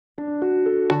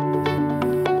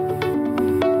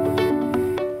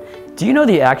Do you know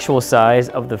the actual size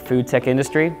of the food tech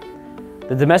industry?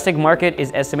 The domestic market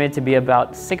is estimated to be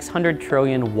about 600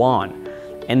 trillion won,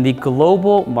 and the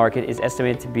global market is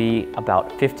estimated to be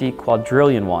about 50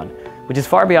 quadrillion won, which is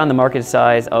far beyond the market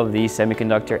size of the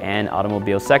semiconductor and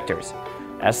automobile sectors.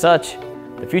 As such,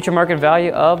 the future market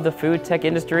value of the food tech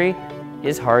industry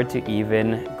is hard to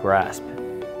even grasp.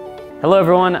 Hello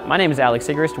everyone, my name is Alex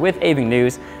Sigrist with AVING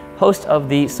News, host of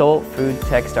the Seoul Food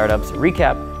Tech Startups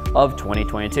Recap of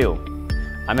 2022.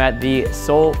 I'm at the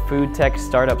Seoul Food Tech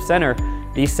Startup Center,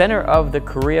 the center of the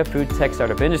Korea food tech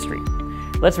startup industry.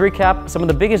 Let's recap some of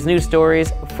the biggest news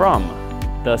stories from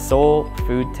the Seoul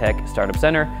Food Tech Startup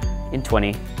Center in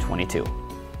 2022.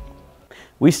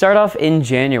 We start off in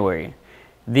January.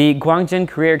 The Gwangjin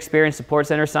Career Experience Support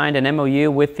Center signed an MOU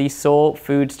with the Seoul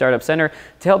Food Startup Center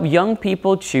to help young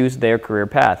people choose their career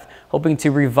path, hoping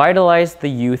to revitalize the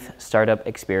Youth Startup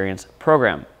Experience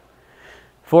program.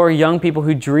 For young people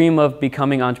who dream of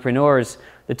becoming entrepreneurs,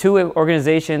 the two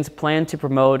organizations plan to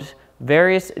promote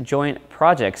various joint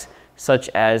projects such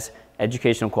as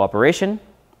educational cooperation,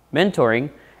 mentoring,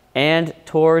 and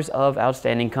tours of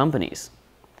outstanding companies.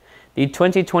 The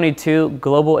 2022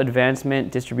 Global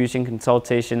Advancement Distribution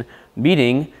Consultation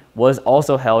meeting was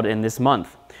also held in this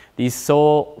month. The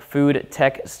Seoul Food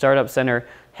Tech Startup Center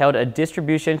held a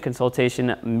distribution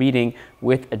consultation meeting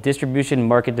with a distribution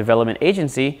market development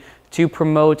agency to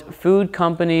promote food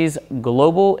companies'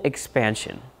 global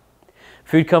expansion.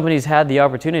 Food companies had the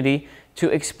opportunity to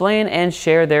explain and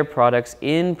share their products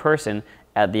in person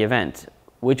at the event,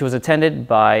 which was attended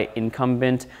by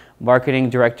incumbent marketing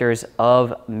directors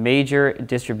of major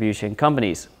distribution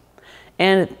companies.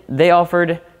 And they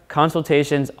offered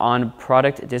consultations on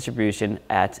product distribution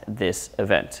at this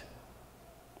event.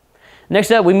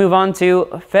 Next up, we move on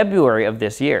to February of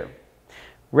this year.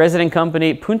 Resident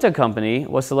company Punta Company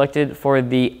was selected for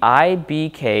the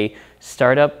IBK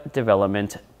Startup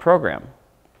Development Program.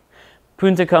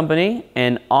 Punta Company,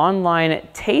 an online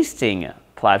tasting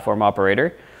platform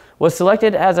operator, was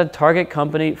selected as a target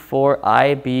company for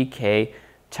IBK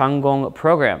Changgong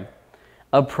Program,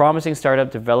 a promising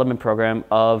startup development program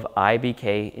of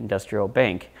IBK Industrial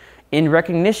Bank, in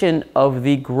recognition of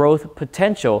the growth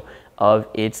potential of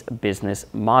its business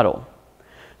model.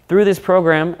 Through this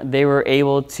program, they were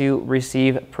able to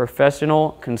receive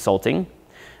professional consulting,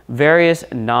 various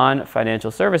non-financial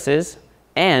services,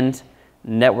 and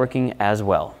networking as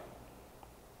well.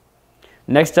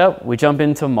 Next up, we jump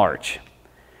into March.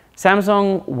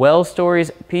 Samsung Well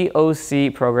Stories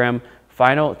POC program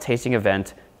final tasting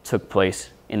event took place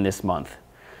in this month.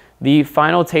 The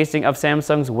final tasting of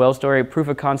Samsung's Well Story Proof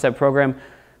of Concept program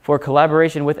for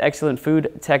collaboration with excellent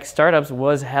food tech startups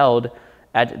was held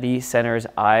at the center's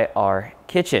IR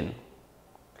Kitchen.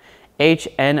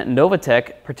 HN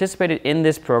Novatech participated in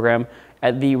this program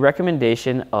at the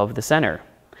recommendation of the center,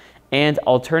 and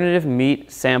alternative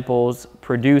meat samples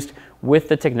produced with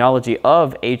the technology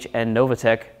of HN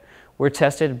Novatech were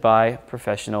tested by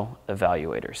professional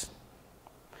evaluators.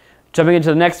 Jumping into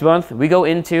the next month, we go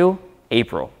into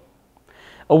April.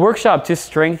 A workshop to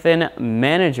strengthen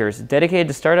managers dedicated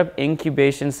to Startup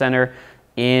Incubation Center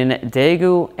in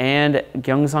Daegu and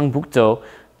Gyeongsangbuk-do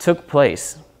took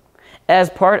place. As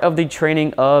part of the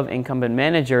training of incumbent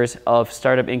managers of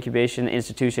startup incubation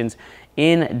institutions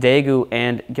in Daegu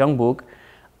and Gyeongbuk,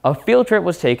 a field trip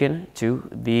was taken to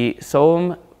the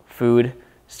Seoul Food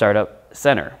Startup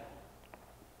Center.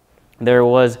 There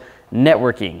was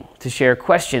networking to share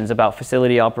questions about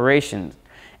facility operations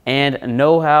and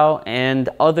know-how and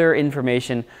other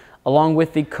information, along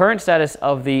with the current status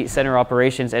of the center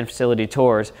operations and facility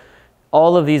tours.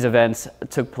 All of these events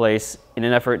took place in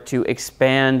an effort to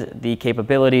expand the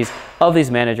capabilities of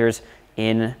these managers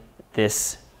in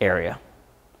this area.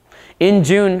 In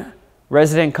June,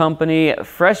 resident company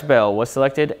Freshbell was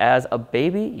selected as a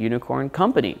baby unicorn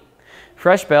company.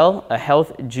 Freshbell, a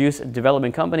health juice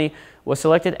development company, was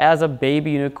selected as a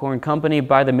baby unicorn company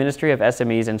by the Ministry of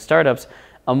SMEs and Startups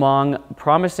among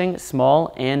promising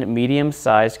small and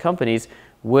medium-sized companies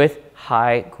with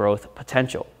high growth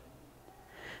potential.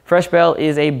 Freshbell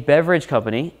is a beverage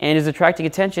company and is attracting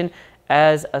attention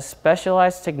as a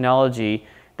specialized technology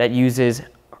that uses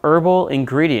herbal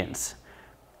ingredients,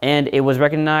 and it was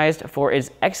recognized for its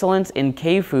excellence in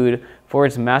K-food for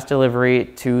its mass delivery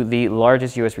to the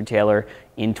largest U.S. retailer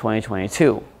in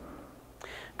 2022.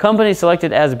 Companies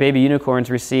selected as baby unicorns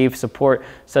receive support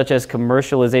such as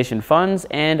commercialization funds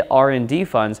and R&D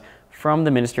funds from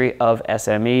the Ministry of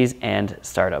SMEs and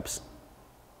Startups.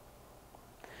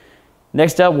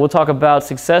 Next up, we'll talk about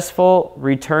successful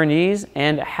returnees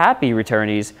and happy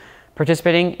returnees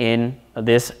participating in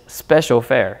this special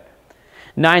fair.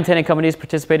 9 tenant companies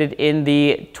participated in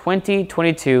the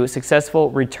 2022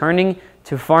 successful Returning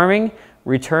to Farming,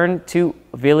 Return to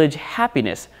Village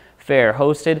Happiness Fair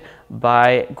hosted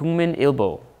by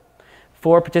Gwangjin.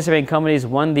 4 participating companies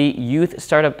won the Youth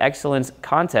Startup Excellence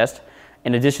Contest,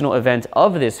 an additional event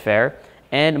of this fair,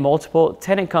 and multiple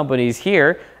tenant companies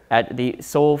here at the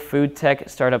Seoul Food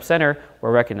Start-up Cente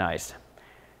were recognized.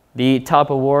 The top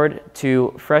award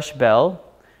to Fresh Bell,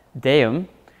 Daeum,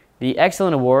 the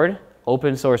Excellent Award,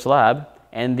 Open Source Lab,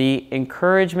 and the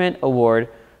Encouragement Award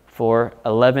for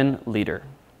 11 Leader.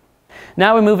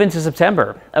 Now we move into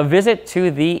September, a visit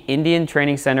to the Indian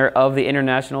Training Center of the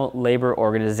International Labour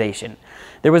Organization.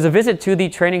 There was a visit to the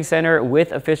training center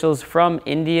with officials from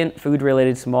Indian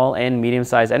food-related small and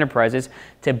medium-sized enterprises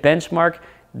to benchmark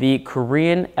the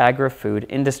Korean agri-food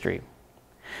industry.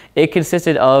 It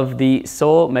consisted of the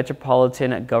Seoul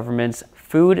Metropolitan Government's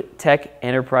Food Tech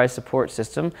Enterprise Support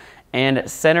System and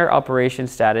center operation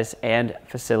status and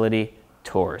facility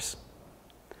tours.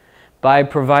 By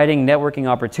providing networking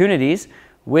opportunities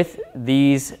with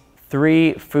these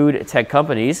 3 food tech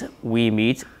companies, We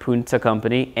Meet, Punta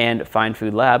Company, and Fine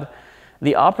Food Lab,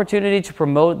 the opportunity to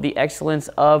promote the excellence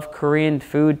of Korean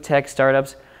food tech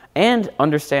startups and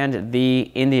understand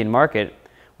the Indian market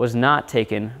was not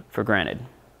taken for granted.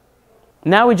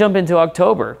 Now we jump into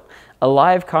October. A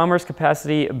live commerce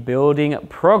capacity building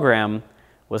program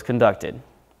was conducted.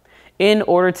 In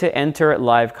order to enter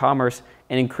live commerce,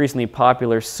 an increasingly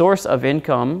popular source of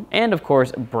income and of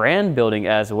course brand building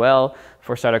as well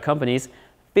for startup companies,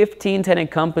 15 tenant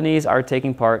companies are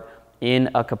taking part in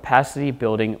a capacity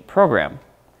building program.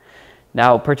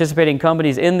 Now, participating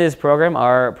companies in this program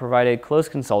are provided close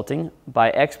consulting by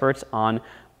experts on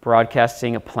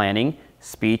broadcasting planning,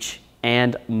 speech,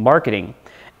 and marketing.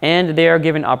 And they are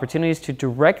given opportunities to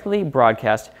directly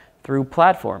broadcast through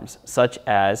platforms such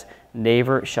as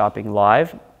Naver Shopping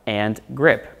Live and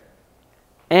Grip.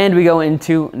 And we go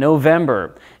into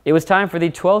November. It was time for the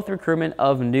 12th recruitment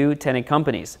of new tenant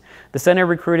companies. The center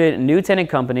recruited new tenant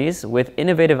companies with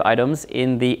innovative items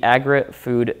in the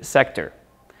agri-food sector.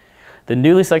 The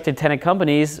newly selected tenant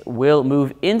companies will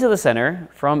move into the center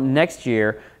from next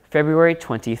year, February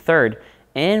 23rd,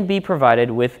 and be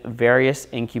provided with various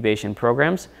incubation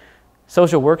programs,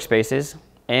 social workspaces,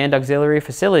 and auxiliary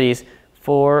facilities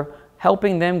for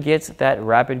helping them get that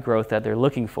rapid growth that they're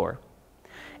looking for.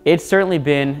 It's certainly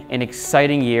been an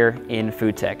exciting year in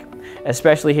food tech,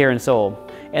 especially here in Seoul.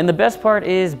 And the best part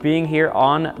is being here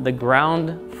on the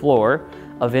ground floor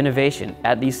of innovation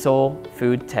at the Seoul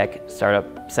Food Tech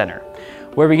Startup Center,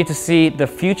 where we get to see the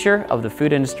future of the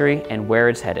food industry and where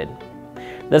it's headed.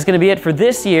 That's going to be it for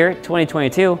this year,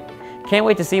 2022. Can't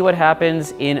wait to see what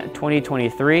happens in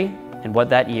 2023 and what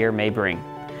that year may bring.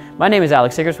 My name is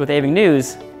Alex Siggers with AVING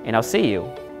News, and I'll see you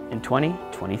in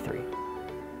 2023.